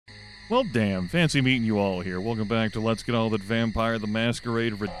Well, damn. Fancy meeting you all here. Welcome back to Let's Get All That Vampire the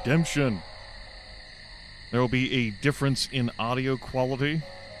Masquerade Redemption. There will be a difference in audio quality.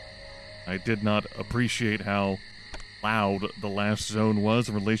 I did not appreciate how loud the last zone was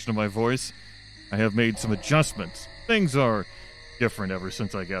in relation to my voice. I have made some adjustments. Things are different ever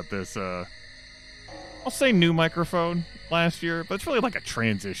since I got this, I'll say new microphone last year, but it's really like a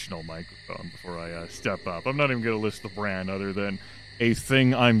transitional microphone before I step up. I'm not even going to list the brand other than a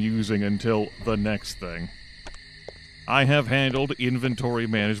thing I'm using until the next thing. I have handled inventory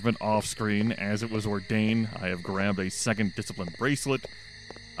management off-screen as it was ordained. I have grabbed a second discipline bracelet.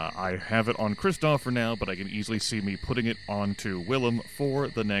 I have it on Kristoff for now, but I can easily see me putting it onto Willem for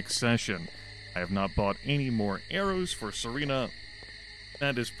the next session. I have not bought any more arrows for Serena.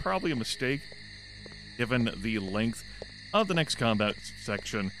 That is probably a mistake, given the length of the next combat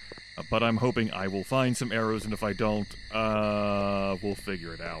section. But I'm hoping I will find some arrows, and if I don't, we'll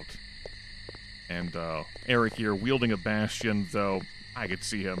figure it out. And Eric here wielding a bastion, though I could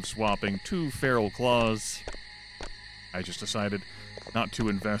see him swapping 2 feral claws. I just decided not to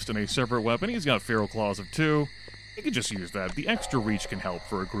invest in a separate weapon. He's got feral claws of 2. He could just use that. The extra reach can help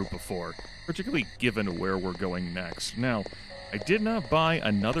for a group of 4, particularly given where we're going next. Now, I did not buy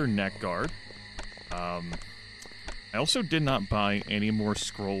another neck guard. I also did not buy any more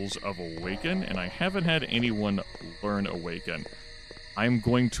Scrolls of Awaken, and I haven't had anyone learn Awaken. I'm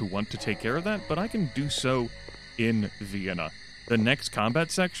going to want to take care of that, but I can do so in Vienna. The next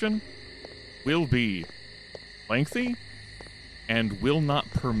combat section will be lengthy and will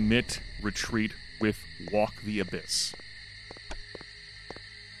not permit retreat with Walk the Abyss.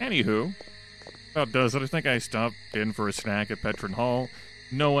 Anywho, about does it. I think I stopped in for a snack at Petron Hall.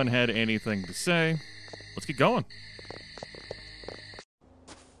 No one had anything to say. Let's get going.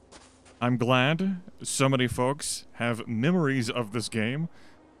 I'm glad so many folks have memories of this game,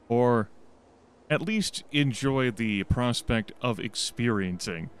 or at least enjoy the prospect of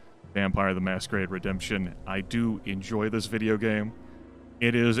experiencing Vampire the Masquerade Redemption. I do enjoy this video game.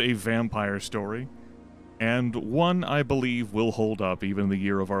 It is a vampire story, and one I believe will hold up even in the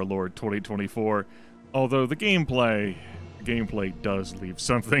year of our Lord 2024, although the gameplay does leave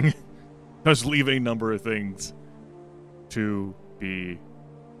something, does leave a number of things to be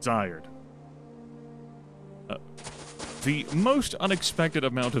desired. The most unexpected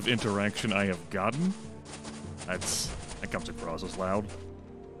amount of interaction I have gotten, that comes across as loud,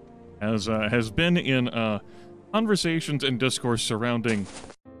 has been in conversations and discourse surrounding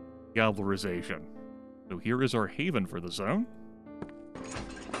galvarization. So here is our haven for the zone.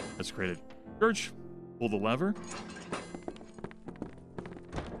 Let's create a church, pull the lever,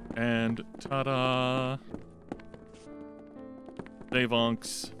 and ta-da!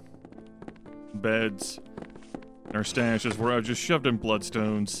 Savonks, beds, and our stashes where I've just shoved in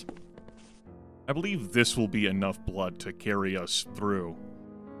bloodstones. I believe this will be enough blood to carry us through.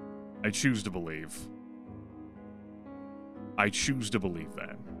 I choose to believe. I choose to believe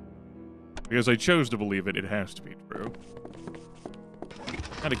that. Because I chose to believe it, it has to be true.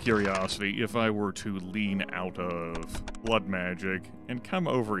 Out of curiosity, if I were to lean out of blood magic and come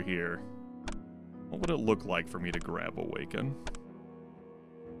over here, what would it look like for me to grab Awaken?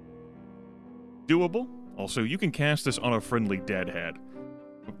 Doable. Also, you can cast this on a friendly deadhead.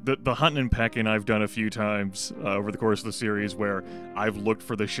 The hunting and pecking I've done a few times over the course of the series where I've looked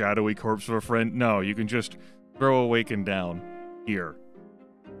for the shadowy corpse of a friend. No, you can just throw Awaken down here.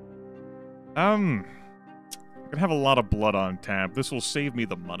 I'm gonna have a lot of blood on tap. This will save me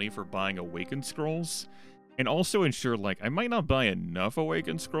the money for buying Awaken Scrolls, and also ensure, like, I might not buy enough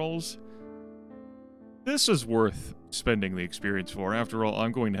Awaken Scrolls. This is worth spending the experience for. After all,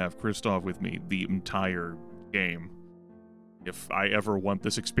 I'm going to have Kristoff with me the entire game. If I ever want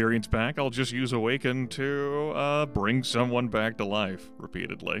this experience back, I'll just use Awaken to bring someone back to life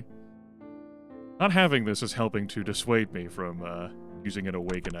repeatedly. Not having this is helping to dissuade me from using an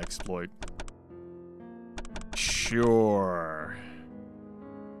Awaken exploit. Sure.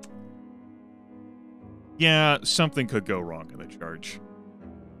 Yeah, something could go wrong in the charge.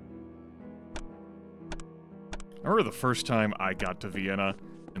 I remember the first time I got to Vienna,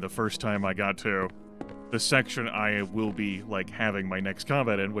 and the first time I got to the section I will be, like, having my next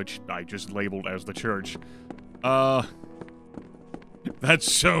combat in, which I just labeled as the church. That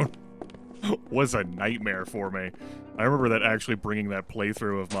zone was a nightmare for me. I remember that actually bringing that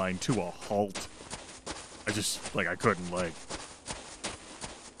playthrough of mine to a halt. I couldn't, like...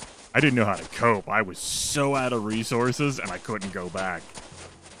 I didn't know how to cope. I was so out of resources, and I couldn't go back.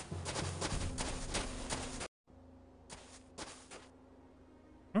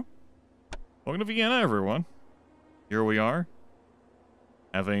 Welcome to Vienna, everyone. Here we are.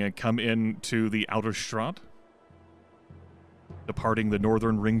 having it come into the Outer Straat, departing the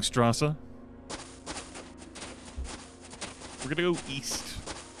Northern Ringstrasse. We're gonna go east.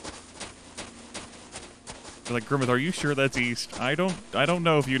 They're like, Grimith, are you sure that's east? I don't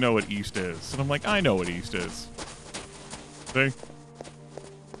know if you know what east is. And I'm like, I know what east is. See?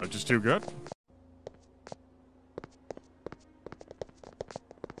 That's just too good.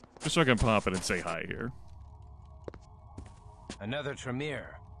 Just so I can pop in and say hi here. Another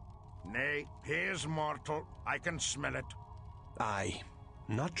Tremere. Nay, he is mortal. I can smell it. Aye,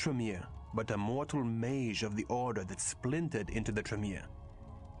 not Tremere, but a mortal mage of the order that splintered into the Tremere.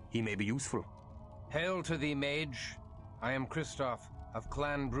 He may be useful. Hail to thee, mage. I am Christoph of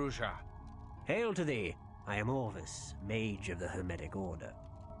Clan Bruja. Hail to thee. I am Orvis, mage of the Hermetic Order.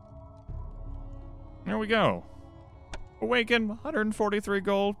 There we go. Awaken, 143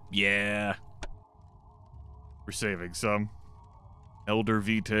 gold. Yeah. We're saving some. Elder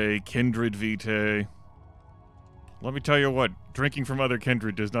Vitae, Kindred Vitae. Let me tell you what, drinking from other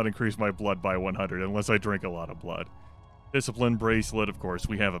kindred does not increase my blood by 100 unless I drink a lot of blood. Discipline bracelet, of course,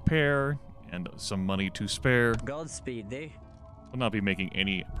 we have a pair and some money to spare. Godspeed thee. Will not be making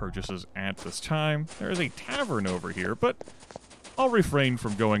any purchases at this time. There is a tavern over here, but I'll refrain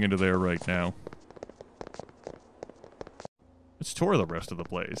from going into there right now. Let's tour the rest of the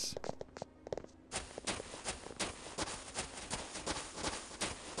place.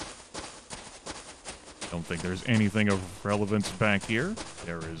 Don't think there's anything of relevance back here.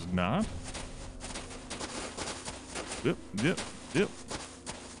 There is not. Yep.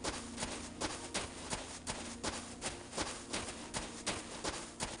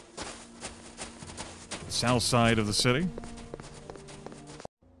 South side of the city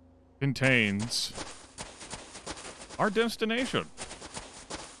contains our destination.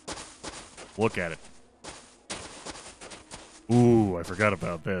 Look at it. Ooh, I forgot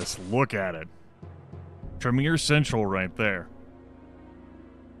about this. Look at it. Tremere Central right there.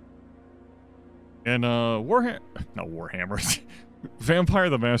 And, not Warhammer. Vampire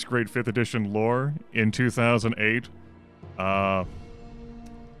the Masquerade 5th Edition lore in 2008.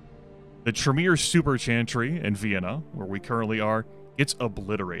 The Tremere Super Chantry in Vienna, where we currently are, gets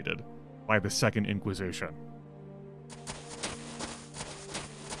obliterated by the Second Inquisition.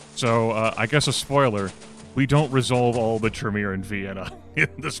 So, I guess a spoiler, we don't resolve all the Tremere in Vienna in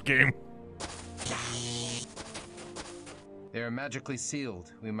this game. They are magically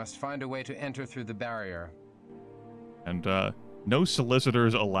sealed. We must find a way to enter through the barrier. And, no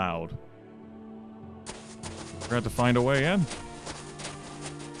solicitors allowed. We're going to have to find a way in.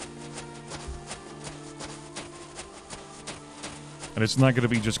 And it's not going to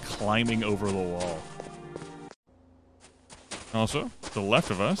be just climbing over the wall. Also, to the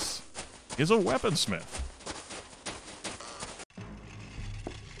left of us is a weaponsmith.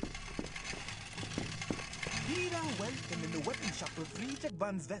 Here are welcome in the weapon shop of Friedrich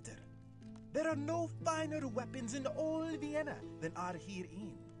von Vetter. There are no finer weapons in all Vienna than are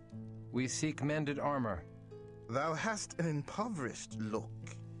herein. We seek mended armor. Thou hast an impoverished look,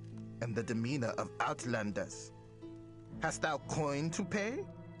 and the demeanor of outlanders. Hast thou coin to pay?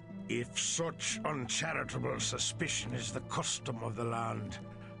 If such uncharitable suspicion is the custom of the land,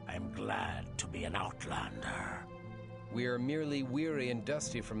 I am glad to be an outlander. We are merely weary and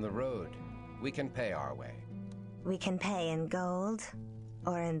dusty from the road. We can pay our way. We can pay in gold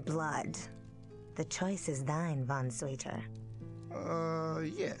or in blood. The choice is thine, Von Sweeter.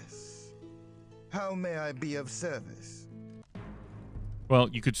 Yes. How may I be of service? Well,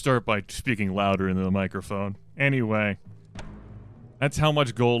 you could start by speaking louder into the microphone. Anyway, that's how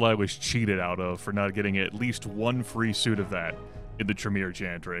much gold I was cheated out of for not getting at least one free suit of that in the Tremere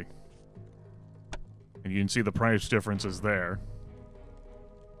Chantry. And you can see the price differences there.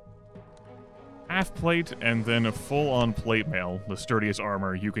 Half plate and then a full-on plate mail, the sturdiest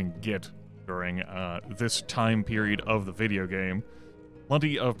armor you can get during this time period of the video game.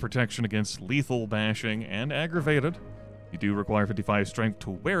 Plenty of protection against lethal bashing and aggravated. You do require 55 strength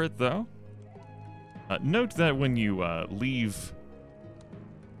to wear it, though. Note that when you leave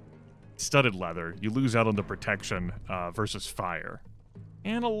studded leather, you lose out on the protection versus fire.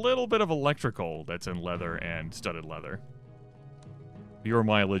 And a little bit of electrical that's in leather and studded leather. Your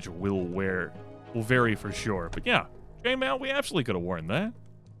mileage will vary for sure. But yeah, chainmail, we absolutely could have worn that.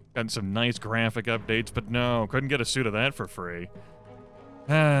 Gotten some nice graphic updates, but no, couldn't get a suit of that for free.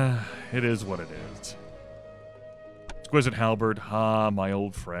 It is what it is. Exquisite halberd, my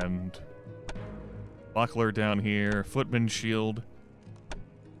old friend. Buckler down here, footman shield.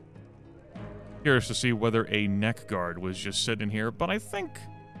 Curious to see whether a neck guard was just sitting here, but I think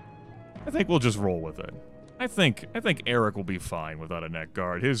we'll just roll with it. I think Eric will be fine without a neck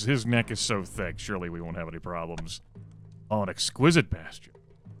guard. His neck is so thick, surely we won't have any problems. Oh, an exquisite bastion.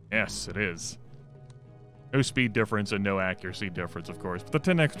 Yes, it is. No speed difference and no accuracy difference, of course, but the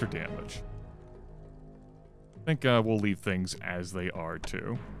 10 extra damage. I think we'll leave things as they are,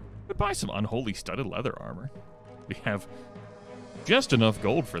 too. Could buy some unholy studded leather armor. We have just enough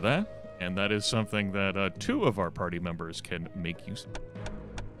gold for that, and that is something that 2 of our party members can make use of.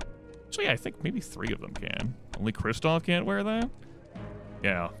 So yeah, I think maybe 3 of them can. Only Kristoff can't wear that?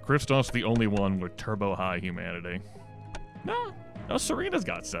 Yeah, Kristoff's the only one with turbo high humanity. No, Serena's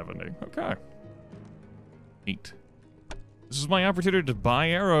got 70. Okay. Neat. This is my opportunity to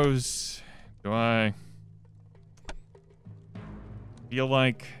buy arrows. Do I feel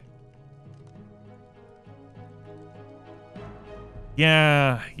like...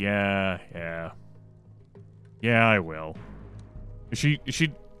 Yeah, I will.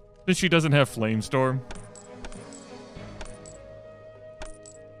 Since she doesn't have Flamestorm,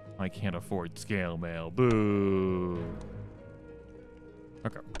 I can't afford scale mail. Boo.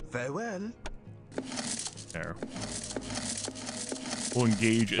 Okay. Farewell. There. We'll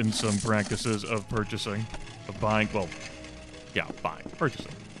engage in some practices of purchasing, of buying. Well, yeah, buying,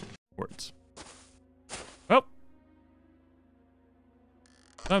 purchasing. Words. Well,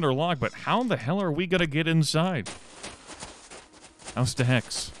 under lock, but how in the hell are we gonna get inside? House to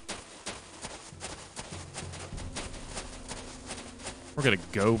Hex. We're gonna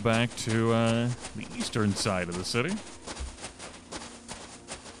go back to the eastern side of the city.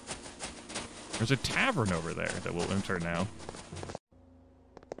 There's a tavern over there that we'll enter now.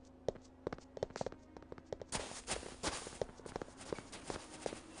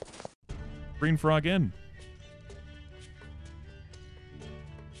 Green Frog Inn.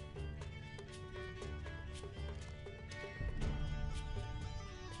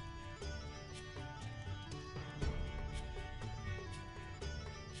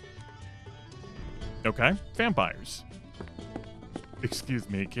 Okay, vampires. Excuse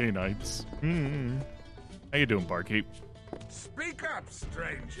me, Canites. How you doing, barkeep? Speak up,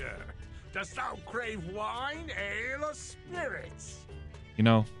 stranger. Dost thou crave wine, ale, or spirits? You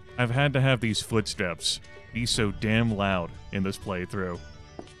know, I've had to have these footsteps be so damn loud in this playthrough.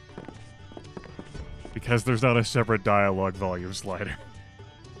 Because there's not a separate dialogue volume slider.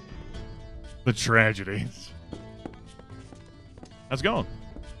 The tragedies. How's it going?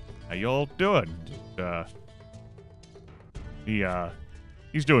 How y'all doing?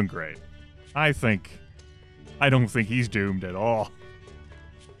 He's doing great. I don't think he's doomed at all.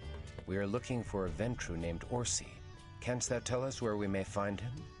 We are looking for a Ventru named Orsi. Canst thou tell us where we may find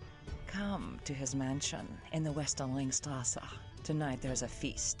him? Come to his mansion in the Western Ringstrasse. Tonight there's a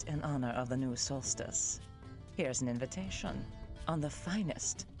feast in honor of the new solstice. Here's an invitation on the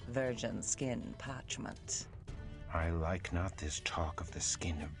finest virgin skin parchment. I like not this talk of the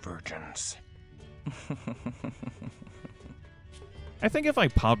skin of virgins. I think if I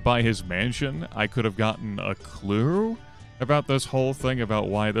popped by his mansion, I could have gotten a clue about this whole thing, about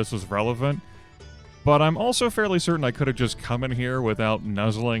why this was relevant. But I'm also fairly certain I could have just come in here without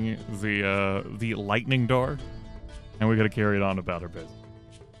nuzzling the lightning door, and we could have carried on about our business.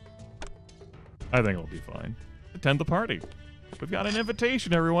 I think it'll be fine. Attend the party. We've got an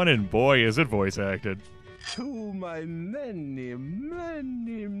invitation, everyone, and boy, is it voice acted. To my many,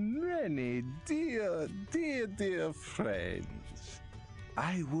 many, many dear friends,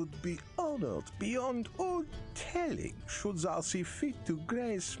 I would be honored beyond all telling should thou see fit to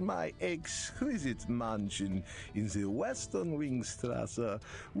grace my exquisite mansion in the Western Ringstrasse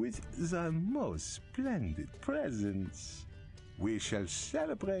with thy most splendid presence. We shall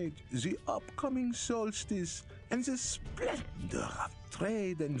celebrate the upcoming solstice and the splendor of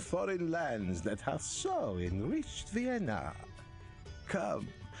trade and foreign lands that have so enriched Vienna. Come,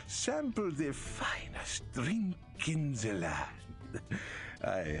 sample the finest drink in the land.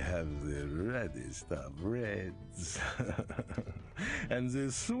 I have the reddest of reds and the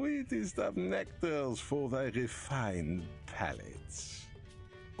sweetest of nectars for thy refined palates.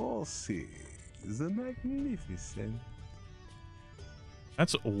 Orsi, the magnificent.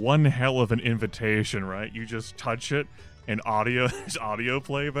 That's one hell of an invitation, right? You just touch it and there's audio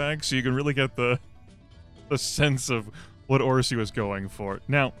playback, so you can really get the sense of what Orsi was going for.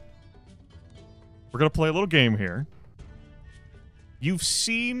 Now, we're going to play a little game here. You've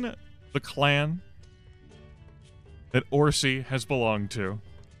seen the clan that Orsi has belonged to.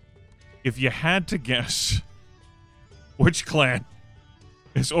 If you had to guess, which clan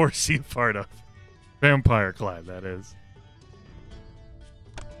is Orsi a part of? Vampire clan, that is.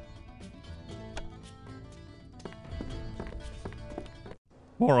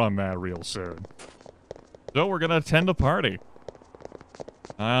 More on that real soon. So we're gonna attend a party.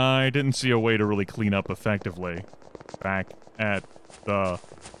 I didn't see a way to really clean up effectively back at the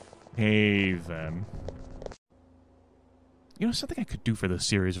Haven. You know, something I could do for this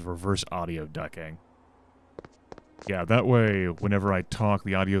series of reverse audio ducking. Yeah, that way, whenever I talk,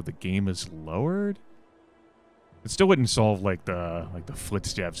 the audio of the game is lowered. It still wouldn't solve like the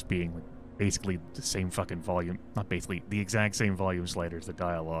footsteps being like, basically the same fucking volume. Not basically, the exact same volume slider as the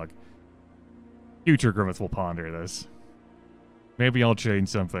dialogue. Future Grimith will ponder this. Maybe I'll change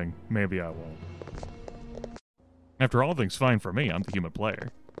something. Maybe I won't. After all, things fine for me. I'm the human player.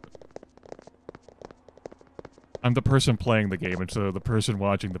 I'm the person playing the game instead of the person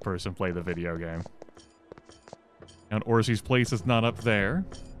watching the person play the video game. And Orsi's place is not up there.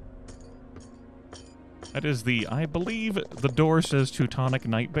 That is the, I believe the door says Teutonic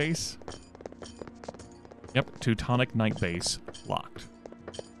Night Base. Yep, Teutonic Night Base locked.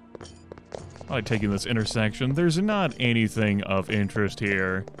 By taking this intersection, there's not anything of interest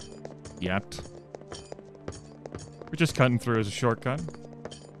here yet. We're just cutting through as a shortcut.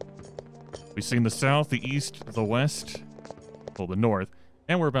 We've seen the south, the east, the west, well, the north,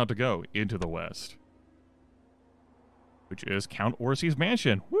 and we're about to go into the west, which is Count Orsi's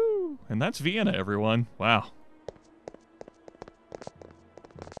mansion. Woo! And that's Vienna, everyone. Wow.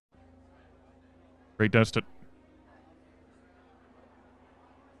 Great destination.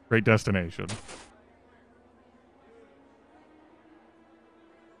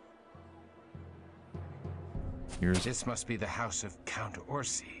 This must be the house of Count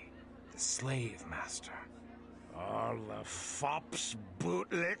Orsi, the slave master. All the fops,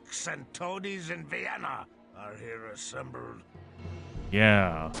 bootlicks, and toadies in Vienna are here assembled.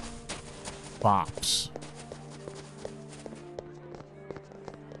 Yeah. Fops.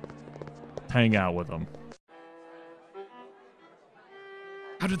 Hang out with them.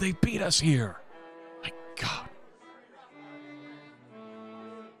 How did they beat us here? My God.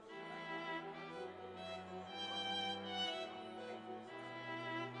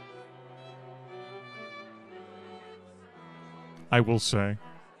 I will say,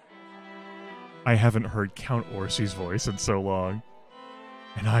 I haven't heard Count Orsi's voice in so long,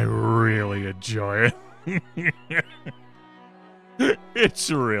 and I really enjoy it. It's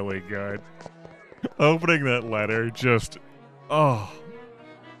really good. Opening that letter just, oh.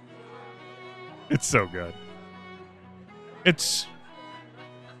 It's so good. It's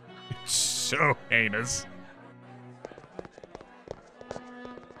so heinous.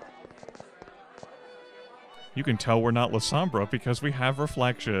 You can tell we're not La Sombra because we have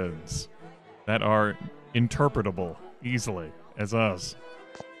reflections that are interpretable easily as us.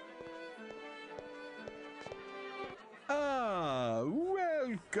 Ah,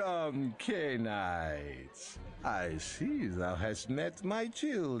 welcome, Canaanites. I see thou hast met my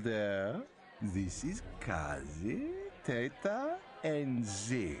children. This is Kazi, Teta, and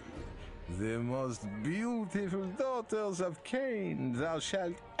Zil, the most beautiful daughters of Cain thou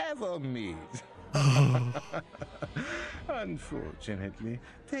shalt ever meet. Unfortunately,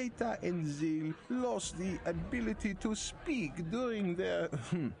 Teta and Zil lost the ability to speak during their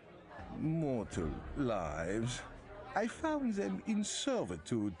mortal lives. I found them in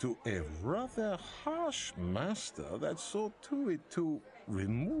servitude to a rather harsh master that saw to it to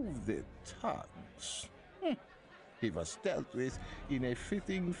remove their tongues. He was dealt with in a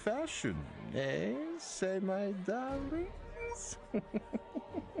fitting fashion, eh, say my darlings?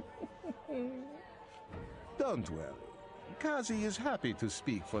 Don't worry. Kazi is happy to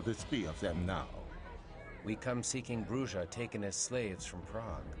speak for the three of them now. We come seeking Bruzja taken as slaves from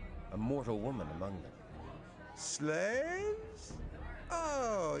Prague, a mortal woman among them. Slaves?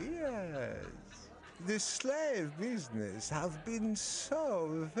 Oh, yes. The slave business have been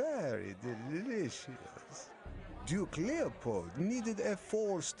so very delicious. Duke Leopold needed a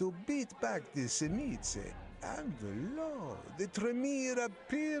force to beat back the Semites, and lo, the Tremere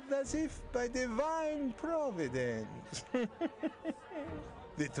appeared as if by divine providence.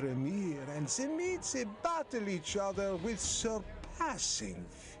 The Tremere and Semites battle each other with surpassing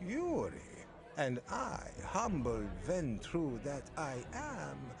fury. And I, humble Ventru that I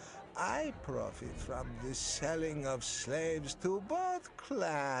am, I profit from the selling of slaves to both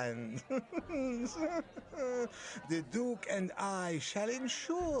clans. The Duke and I shall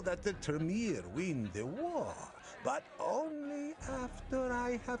ensure that the Tremere win the war, but only after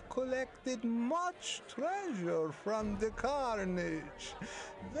I have collected much treasure from the carnage.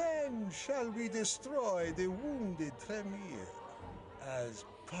 Then shall we destroy the wounded Tremere as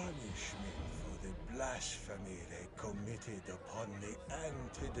punishment for the blasphemy they committed upon the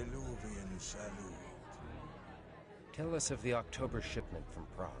antediluvian salute. Tell us of the October shipment from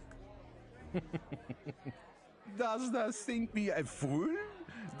Prague. Dost thou think me a fool,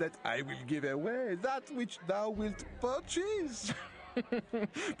 that I will give away that which thou wilt purchase?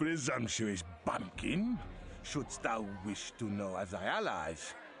 Presumptuous bumpkin, shouldst thou wish to know of thy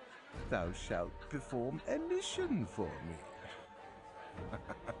allies, thou shalt perform a mission for me.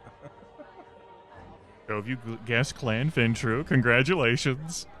 So if you guessed Clan Fintrue,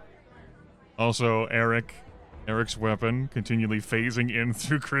 congratulations. Also, Eric's weapon continually phasing in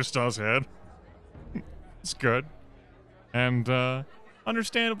through Kristoff's head. It's good. And,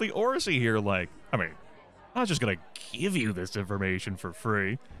 understandably, Orsi here, like, I mean, I'm not just gonna give you this information for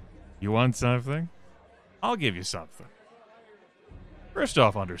free. You want something? I'll give you something.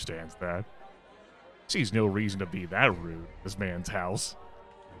 Kristoff understands that. Sees no reason to be that rude in this man's house.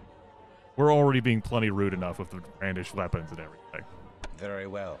 We're already being plenty rude enough with the brandished weapons and everything. Very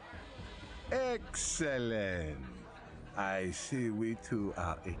well. Excellent. I see we two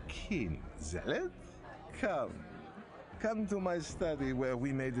are akin, Zealot. Come to my study where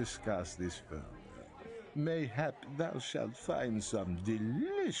we may discuss this further. Mayhap thou shalt find some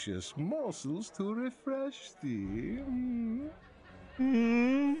delicious morsels to refresh thee.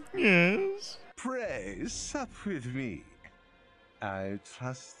 Yes. Pray, sup with me. I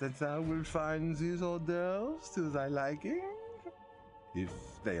trust that thou wilt find these hors d'oeuvres to thy liking. If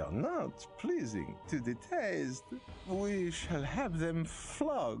they are not pleasing to the taste, we shall have them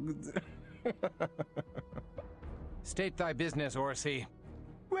flogged. State thy business, Orsi.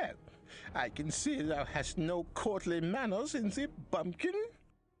 Well, I can see thou hast no courtly manners in thee, bumpkin.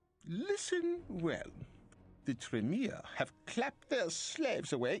 Listen well. The Tremere have clapped their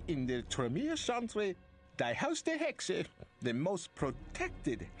slaves away in the Tremere Chantry, die Haus der Hexe, the most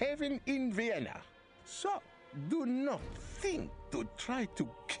protected haven in Vienna. So, do not think to try to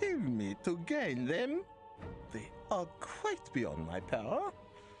kill me to gain them. They are quite beyond my power.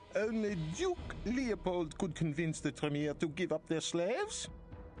 Only Duke Leopold could convince the Tremere to give up their slaves.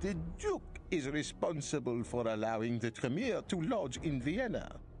 The Duke is responsible for allowing the Tremere to lodge in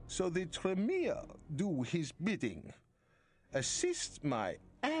Vienna, so the Tremere do his bidding. Assist my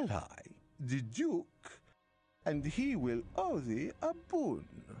ally, the Duke, and he will owe thee a boon.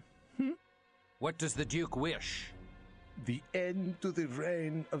 What does the Duke wish? The end to the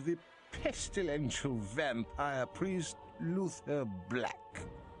reign of the pestilential vampire priest Luther Black.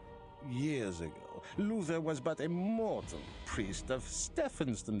 Years ago, Luther was but a mortal priest of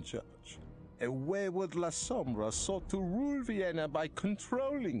Stephansdom Church. A wayward La Sombra sought to rule Vienna by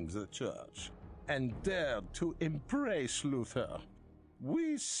controlling the church, and dared to embrace Luther.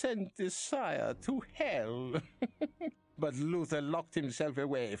 We sent the sire to hell, but Luther locked himself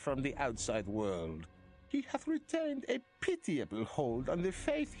away from the outside world. He hath retained a pitiable hold on the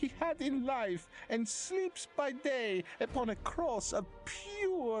faith he had in life, and sleeps by day upon a cross of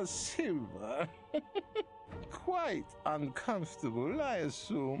pure silver. Quite uncomfortable, I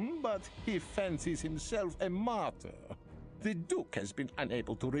assume, but he fancies himself a martyr. The Duke has been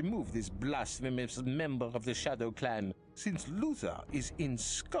unable to remove this blasphemous member of the Shadow Clan, since Luther is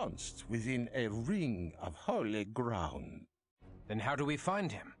ensconced within a ring of holy ground. Then how do we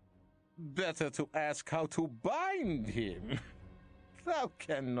find him? Better to ask how to bind him. Thou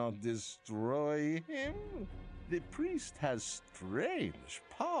cannot destroy him. The priest has strange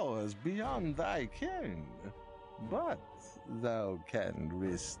powers beyond thy ken, but thou can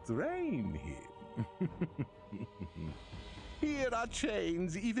restrain him. Here are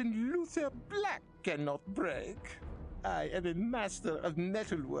chains even Luther Black cannot break. I am a master of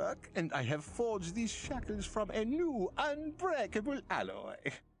metalwork, and I have forged these shackles from a new, unbreakable alloy.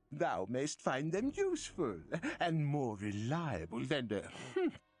 Thou mayst find them useful, and more reliable than the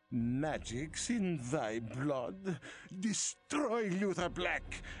magics in thy blood. Destroy Luther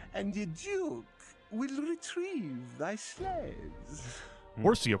Black, and the Duke will retrieve thy slaves.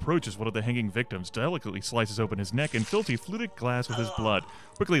 Orsi approaches one of the hanging victims, delicately slices open his neck, and fills a fluted glass with his blood.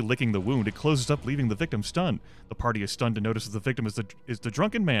 Quickly licking the wound, it closes up, leaving the victim stunned. The party is stunned to notice that the victim is the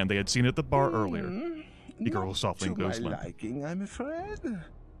drunken man they had seen at the bar earlier. He gurgles softly and goes limp. Liking, I'm afraid.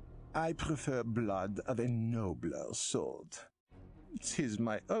 I prefer blood of a nobler sort. 'Tis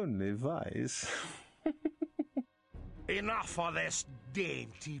my only vice. Enough of this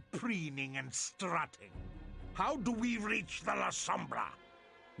dainty preening and strutting. How do we reach the La Sombra?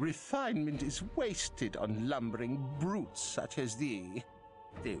 Refinement is wasted on lumbering brutes such as thee.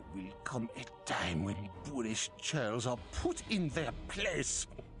 There will come a time when boorish churls are put in their place.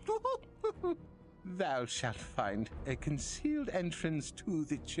 Thou shalt find a concealed entrance to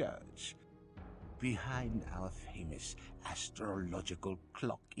the church. Behind our famous astrological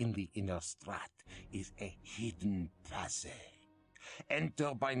clock in the inner strat is a hidden passage.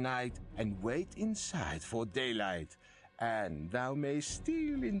 Enter by night and wait inside for daylight, and thou mayst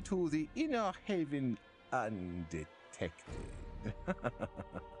steal into the inner haven undetected.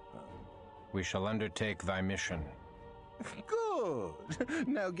 We shall undertake thy mission. Good.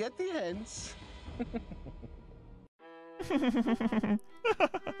 Now get thee hence.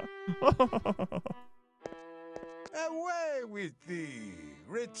 Away with thee!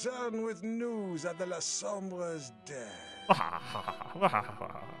 Return with news of the La Sombre's death.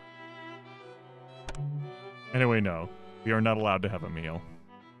 Anyway, no. We are not allowed to have a meal.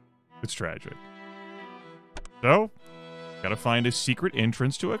 It's tragic. So, gotta find a secret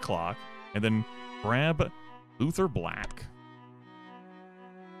entrance to a clock, and then grab Luther Black.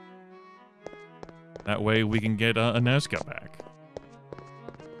 That way we can get Aneska back.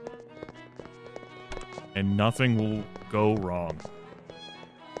 And nothing will go wrong.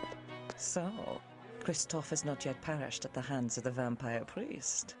 So, Christoph has not yet perished at the hands of the vampire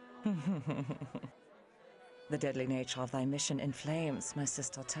priest. The deadly nature of thy mission inflames my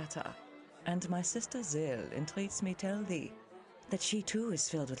sister Tata, and my sister Zil entreats me tell thee that she too is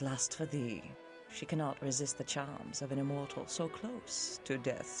filled with lust for thee. She cannot resist the charms of an immortal so close to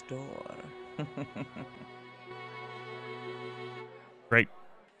death's door. Great.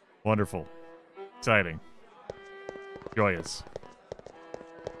 Wonderful. Exciting. Joyous.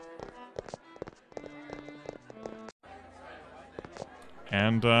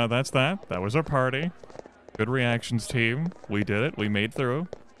 And that's that. That was our party. Good reactions, team. We did it. We made through.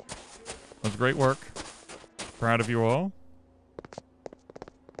 That was great work. Proud of you all.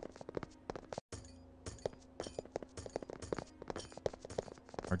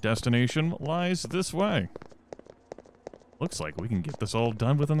 Our destination lies this way. Looks like we can get this all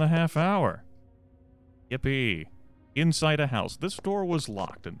done within the half hour. Yippee. Inside a house. This door was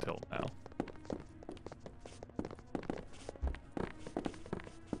locked until now.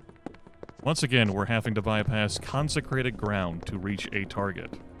 Once again, we're having to bypass consecrated ground to reach a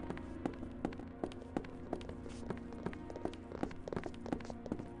target.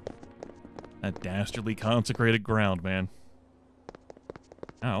 That dastardly consecrated ground, man.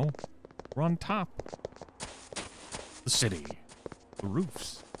 Now, we're on top. The city. The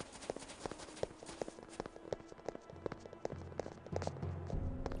roofs.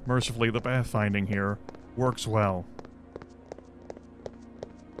 Mercifully, the pathfinding here works well.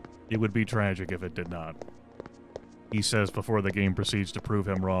 It would be tragic if it did not. He says before the game proceeds to prove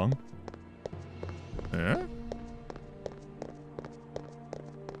him wrong. Eh?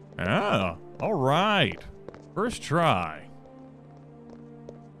 Ah, alright. First try.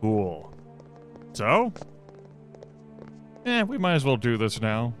 Cool. So? We might as well do this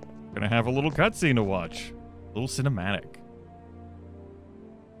now. Gonna have a little cutscene to watch. A little cinematic.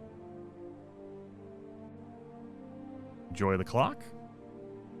 Enjoy the clock.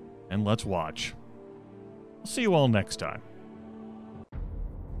 And let's watch. I'll see you all next time.